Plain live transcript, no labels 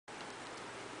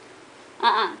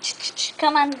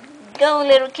Come on. Go,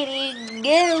 little kitty.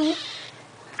 Go.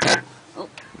 Oh.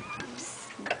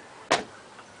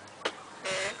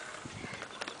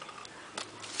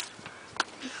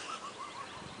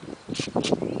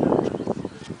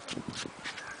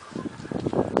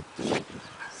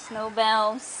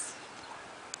 Snowbells.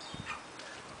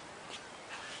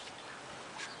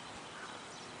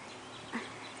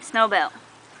 Snowbell.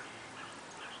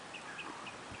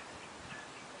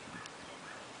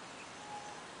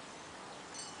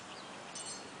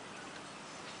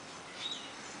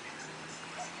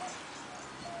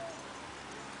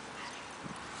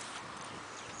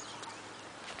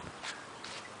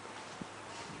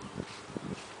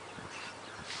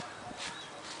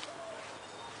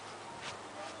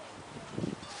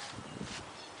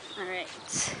 All right.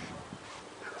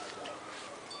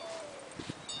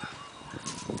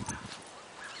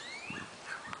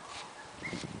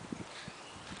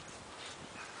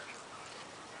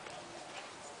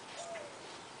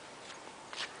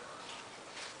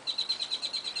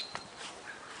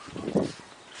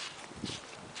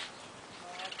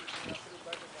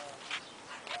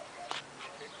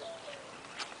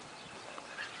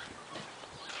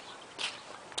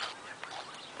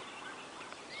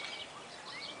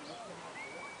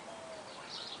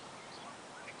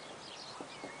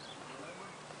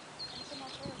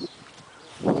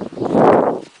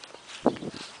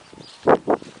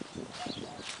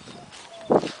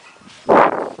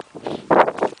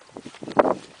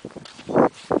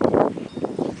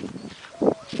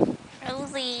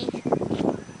 Rosie.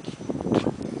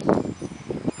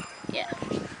 Yeah.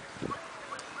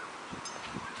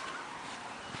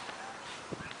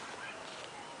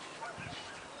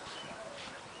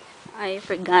 I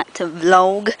forgot to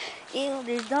vlog. Ew,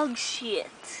 there's dog shit.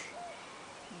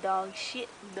 Dog shit,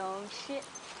 dog shit.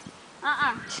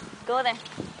 Go there.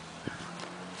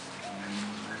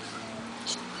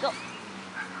 Go.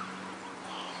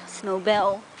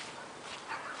 Snowbell.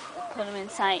 Put him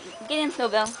inside. Get in,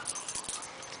 Snowbell.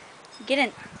 Get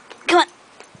in. Come on.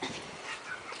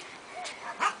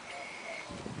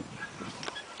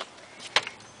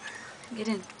 Get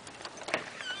in.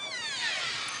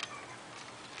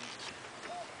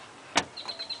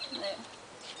 There.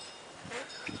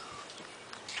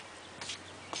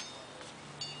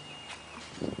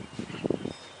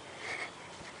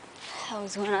 I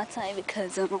was going outside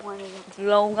because I don't want to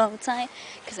vlog outside.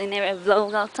 Because I never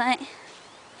vlog outside.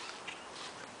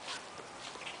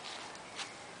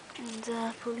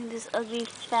 And pulling this ugly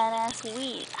fat ass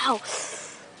weed. Ow!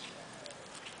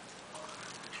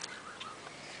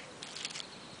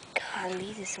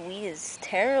 Golly, this weed is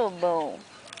terrible.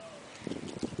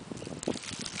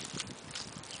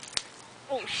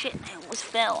 Oh shit, I almost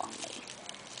fell on me.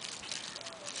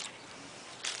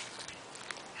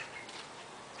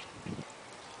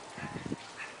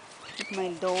 My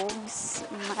dogs,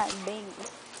 my big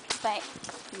fat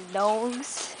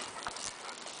dogs.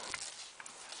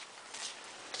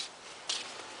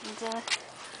 And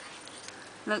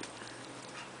look,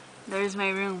 there's my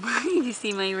room. You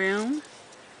see my room?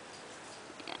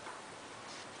 Yeah.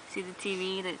 See the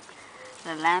TV,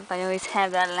 the lamp? I always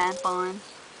have that lamp on.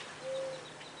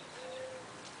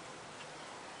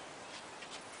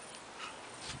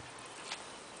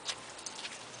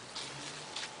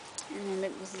 And then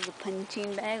look, this is a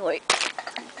punching bag. Wait.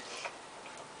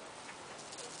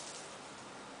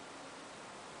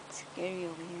 It's scary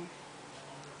over here.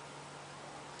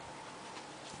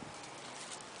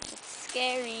 It's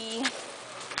scary.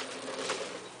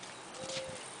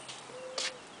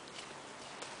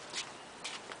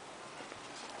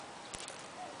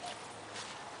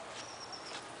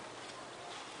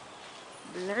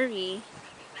 Blurry.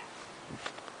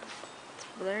 It's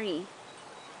blurry.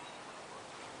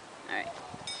 Alright.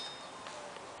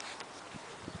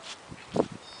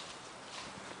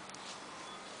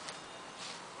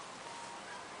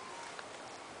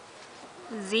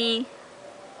 Z.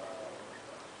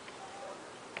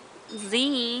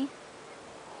 Z.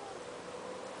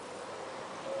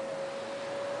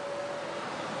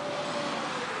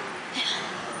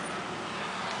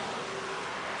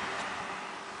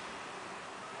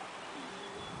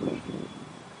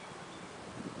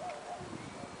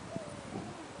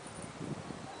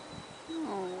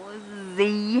 Oh,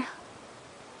 Z.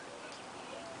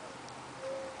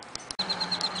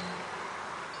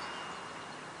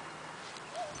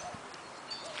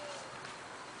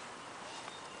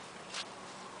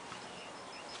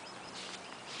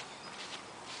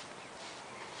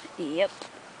 Yep.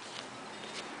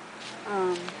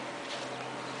 I'm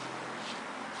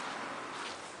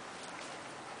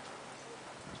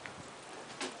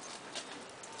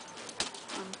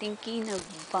thinking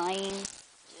of buying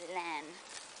land.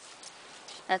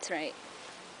 That's right.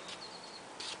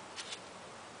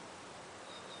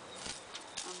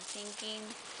 I'm thinking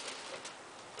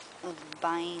of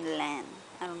buying land.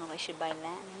 I don't know if I should buy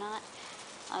land or not.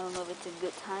 I don't know if it's a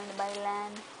good time to buy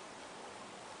land.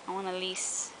 I want at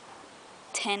least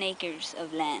 10 acres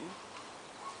of land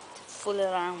to fool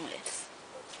around with.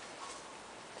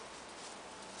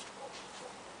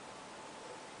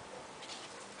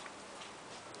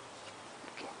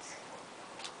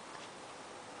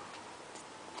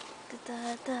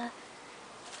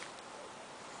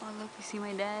 Oh look, you see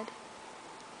my dad?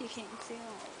 He can't see him.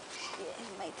 Oh shit,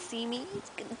 he might see me.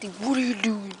 He's gonna think, what are you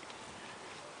doing?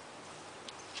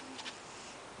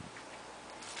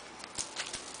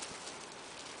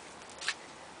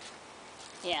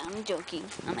 Yeah, I'm joking.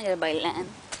 I'm not gonna buy land.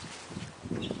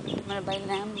 I'm gonna buy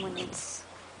land when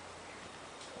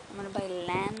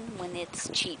it's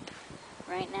cheap.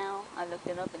 Right now, I looked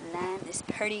it up and land is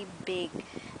pretty big,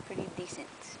 pretty decent.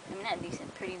 I mean, not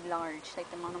decent, pretty large, like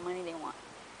the amount of money they want.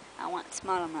 I want a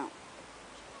small amount.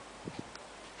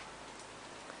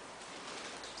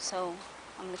 So,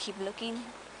 I'm gonna keep looking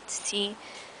to see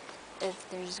if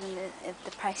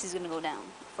the price is gonna go down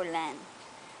for land.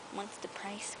 Once the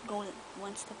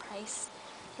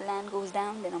land goes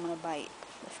down, then I'm gonna buy it.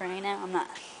 But for right now, I'm not.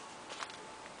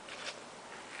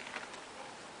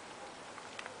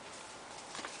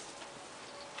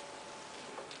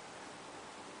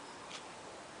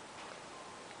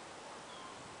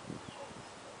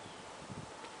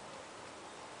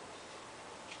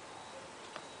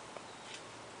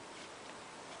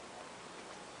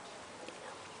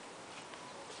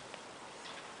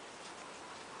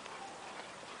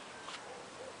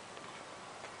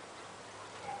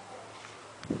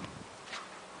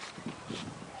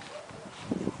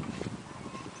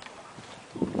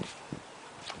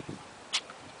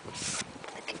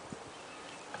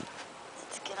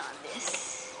 Let's get on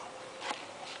this.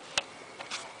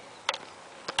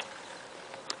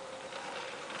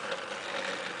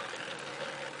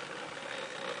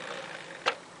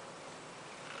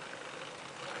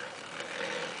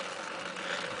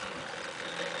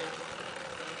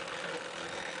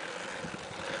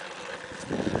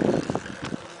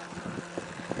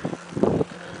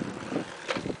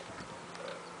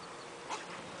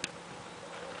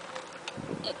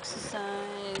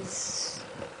 Exercise.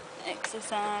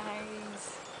 Exercise.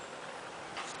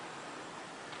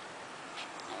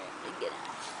 Alright, let me get out.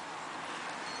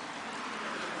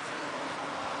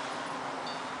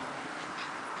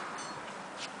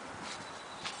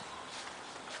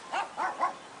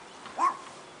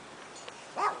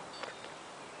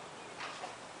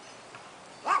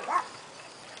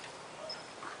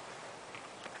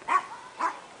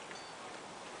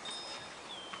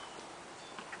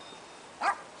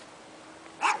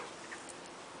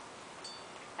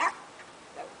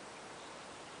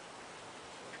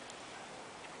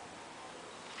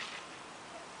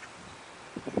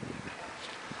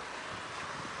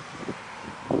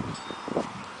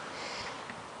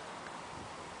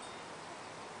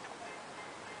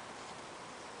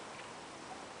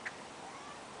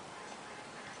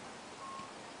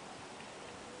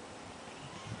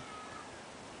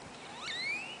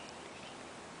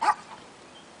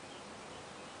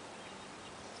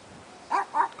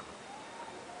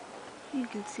 You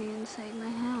can see inside my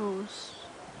house.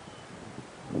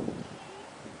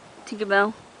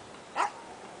 Tinkerbell.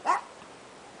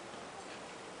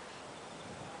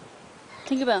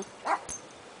 Tinkerbell.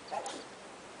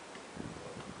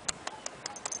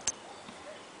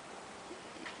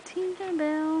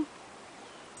 Tinkerbell.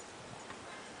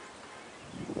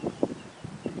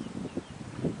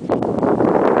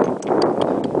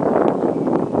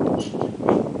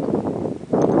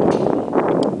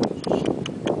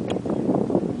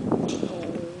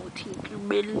 Oh,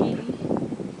 Tinkerbell.